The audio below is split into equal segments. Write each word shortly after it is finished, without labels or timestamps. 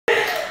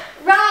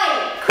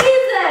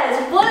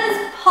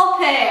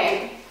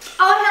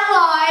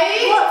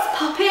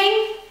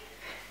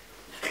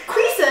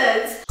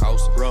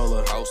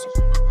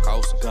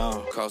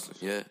Cousin,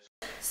 yeah.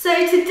 So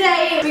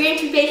today we're going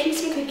to be baking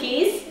some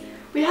cookies.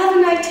 We have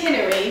an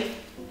itinerary,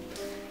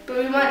 but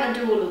we might not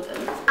do all of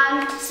them.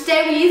 And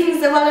today we're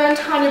using Zoella and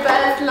Tanya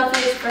Bella's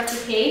loveliest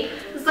recipe.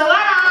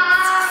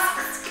 Zoella!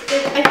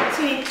 Okay,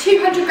 so we need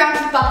 200 grams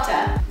of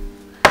butter,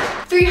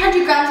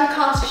 300 grams of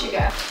caster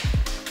sugar,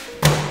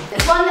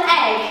 1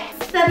 egg,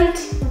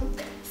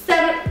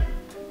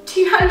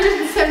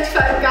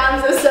 275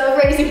 grams of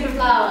self-raising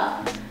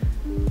flour,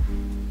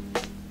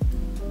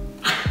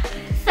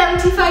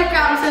 75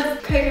 grams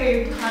of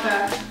cocoa powder,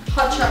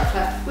 hot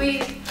chocolate.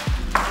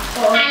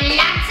 And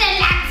lots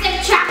of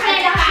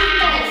chocolate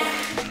bars.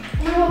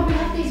 No, we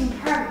have these in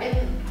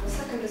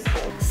secondary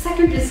school.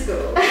 Secondary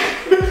school.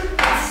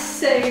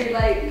 So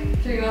like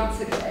 3 months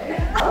ago.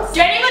 Don't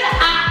even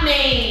at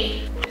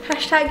me.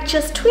 Hashtag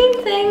just tween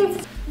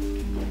things.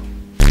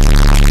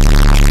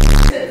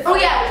 Oh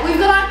yeah, we've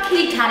got our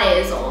kitty cat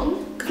ears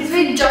on. Because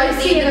we're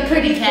Josie and the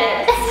pretty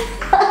cat.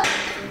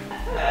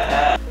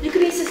 Look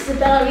at this, this is a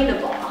ballerina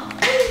bar.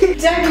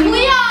 Don't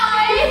we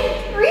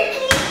are!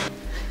 Ricky!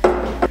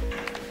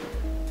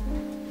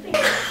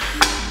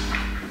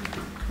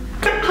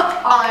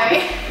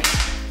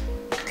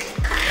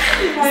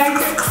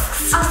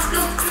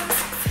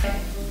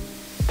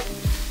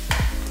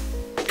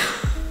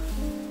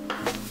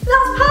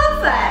 That's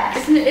perfect!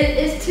 Isn't it?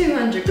 It's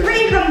 200.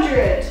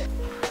 300!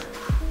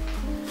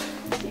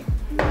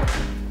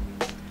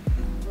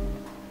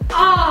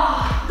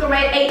 Ah, got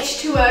my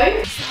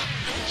H2O.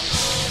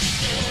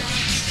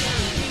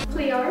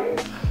 Cleo.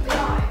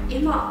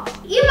 Emma.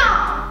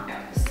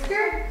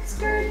 Skirt.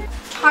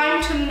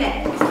 Time to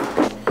mix.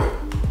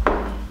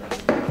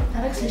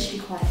 That looks actually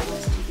quite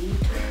nice to eat.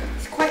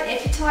 It's quite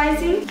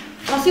appetizing.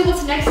 I'll see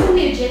what's next on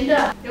the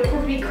agenda. You'll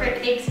probably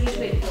crack eggs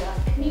into it.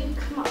 Can you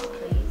come up, please?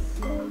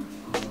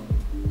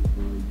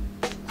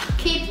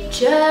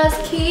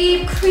 Just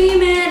keep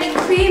creaming and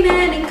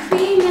creaming and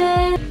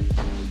creaming.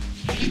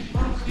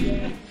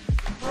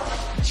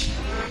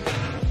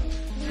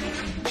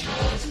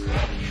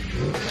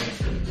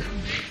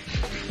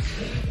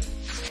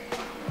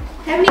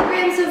 How many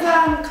grams of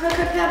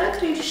cocoa powder?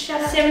 Can you just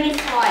shout out?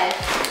 75.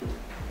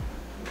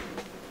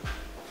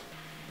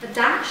 A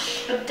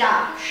dash? A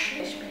dash.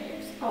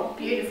 Oh,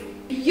 beautiful.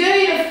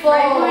 Beautiful!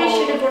 Maybe we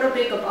should have brought a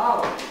bigger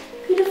bowl.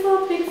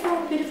 Beautiful,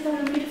 beautiful, beautiful,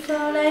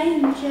 beautiful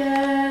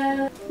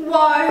angel.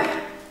 Whoa.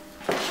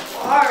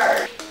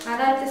 Whoa. I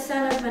like the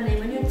sound of my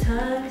name on your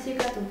tongue because you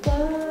got the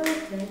word.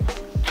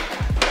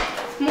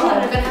 More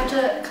I'm gonna have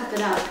to cut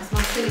it out because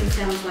my singing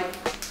sounds like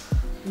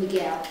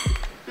Miguel.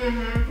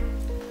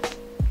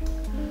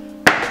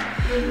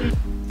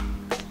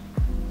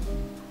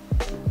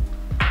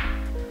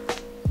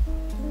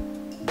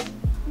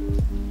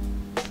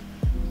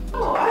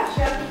 Oh,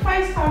 actually, I have to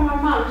FaceTime my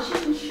mum and she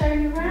can show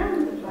you around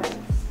the place.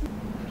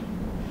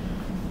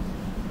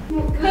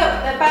 Look,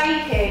 they're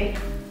baking.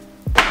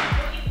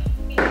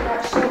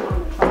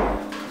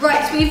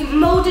 Right, so we've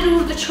moulded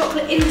all the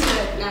chocolate into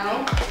it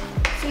now.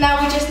 So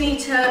now we just need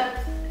to...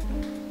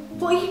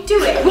 What are you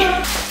doing?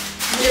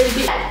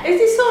 Is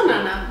this on,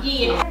 Anna?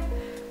 Yeah.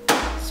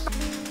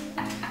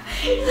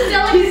 This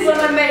is what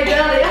I made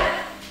earlier.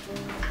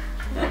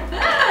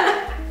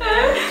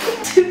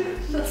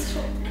 That's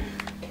what...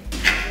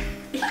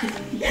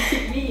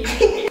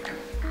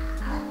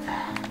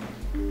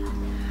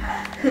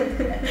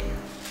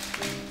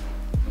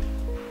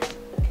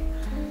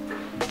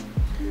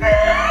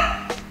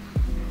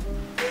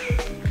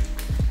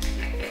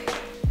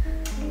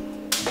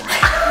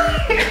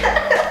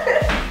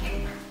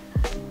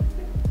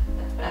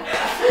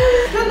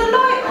 Turn the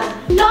light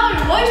on. No,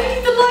 why do you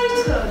need the light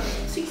on?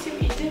 So you see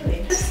what you're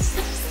doing.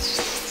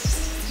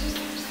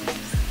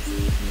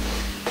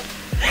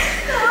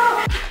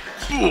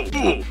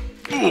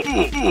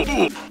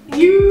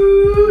 You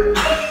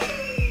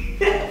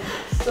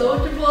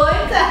soldier boy.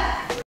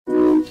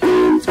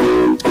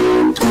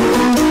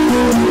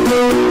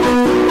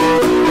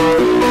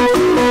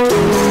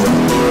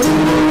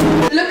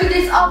 Look at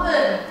this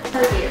oven.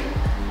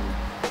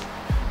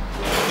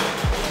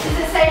 Does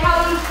it say how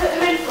long to put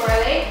them in for,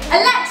 Ellie?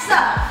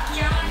 Alexa,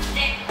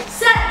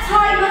 set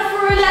timer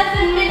for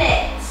 11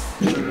 minutes.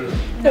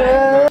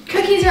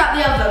 Cookies are out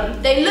the oven.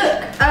 They look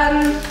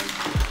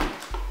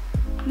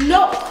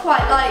not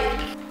quite like.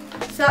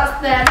 So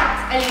that's them.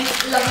 That's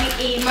Ellie's lovely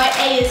E. My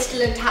A is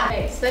still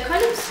intact. So they're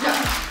kind of stuck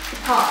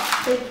apart.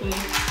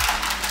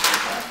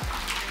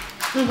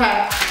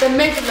 Okay, the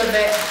middle of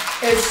it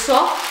is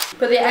soft,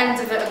 but the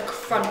ends of it are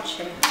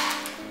crunchy.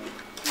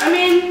 I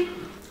mean,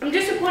 I'm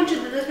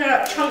disappointed that there's no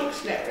like,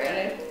 chunks in it,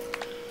 really.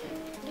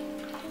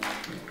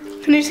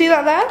 Can you see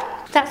that there?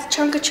 That's a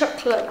chunk of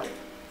chocolate.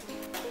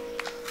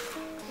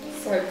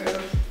 So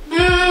good.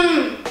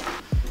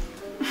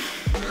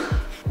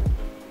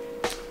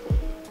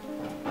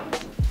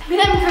 We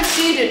then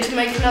proceeded to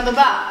make another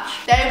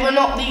batch. They were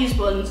not these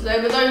ones, they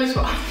were those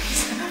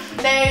ones.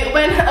 They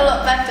went a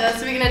lot better,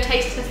 so we're going to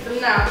taste test them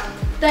now.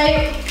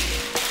 They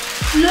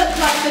look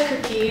like the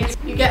cookies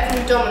you get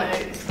from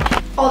Domino's.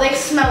 Oh, they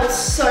smell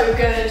so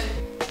good.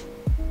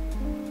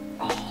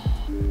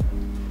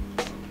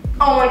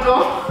 Oh my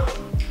god.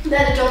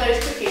 They're the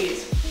Domino's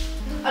cookies.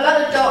 I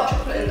like the dark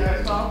chocolate in there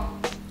as well.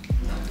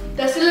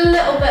 They're still a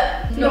little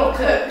bit not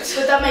cooked,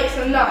 but that makes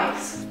them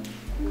nice.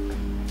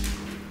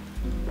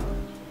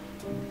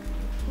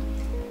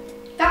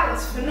 That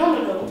was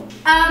phenomenal.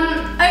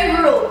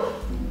 Overall,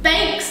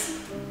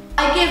 bakes,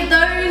 I give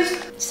those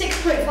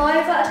 6.5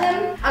 out of 10,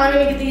 and I'm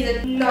going to give these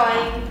a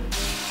 9.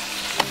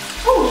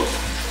 Ooh.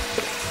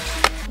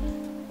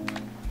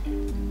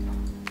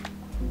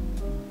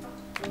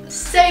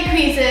 So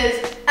creases,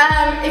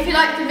 if you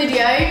liked the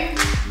video,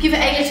 give it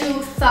a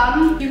little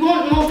thumb. If you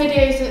want more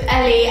videos of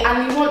Ellie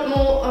and you want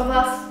more of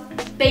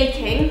us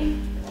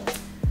baking,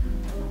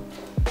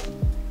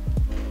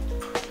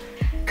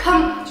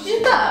 come, did you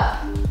do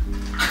that?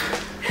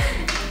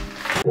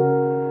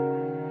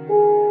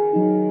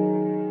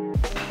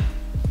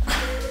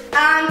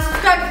 And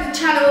subscribe to the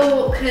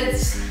channel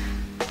because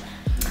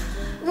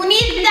we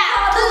need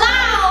that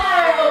loud.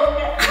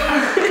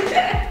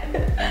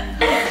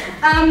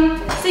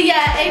 So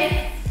yeah, if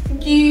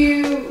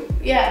you,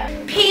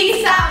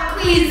 peace out,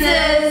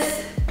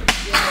 queezers.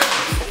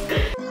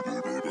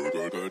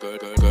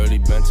 Girlie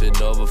bent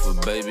it over for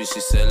baby. She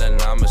said,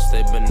 "I'm a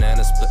stay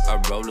banana split. I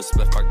roll a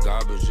split. I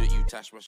garbage it. You touch my."